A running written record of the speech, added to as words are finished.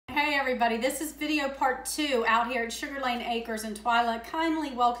everybody, this is video part 2 out here at Sugarlane Acres, and Twyla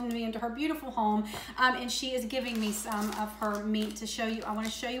kindly welcomed me into her beautiful home, and she is giving me some of her meat to show you. I want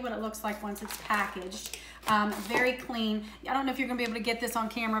to show you what it looks like once it's packaged. Very clean. I don't know if you're going to be able to get this on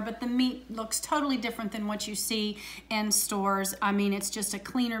camera, but the meat looks totally different than what you see in stores. I mean, it's just a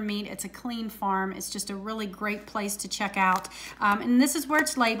cleaner meat. It's a clean farm. It's just a really great place to check out. And this is where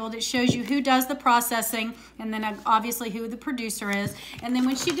it's labeled. It shows you who does the processing, and then obviously who the producer is. And then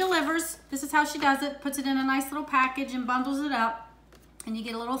when she delivers, this is how she does it. Puts it in a nice little package and bundles it up. And you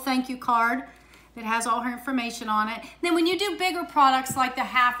get a little thank you card that has all her information on it. Then when you do bigger products like the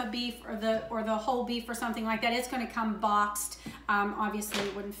half a beef or the whole beef or something like that, it's going to come boxed. Obviously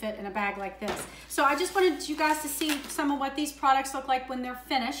it wouldn't fit in a bag like this. So I just wanted you guys to see some of what these products look like when they're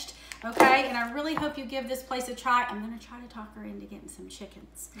finished. Okay, and I really hope you give this place a try. I'm going to try to talk her into getting some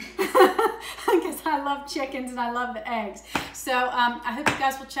chickens because I love chickens and I love the eggs. So I hope you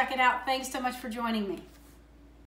guys will check it out. Thanks so much for joining me.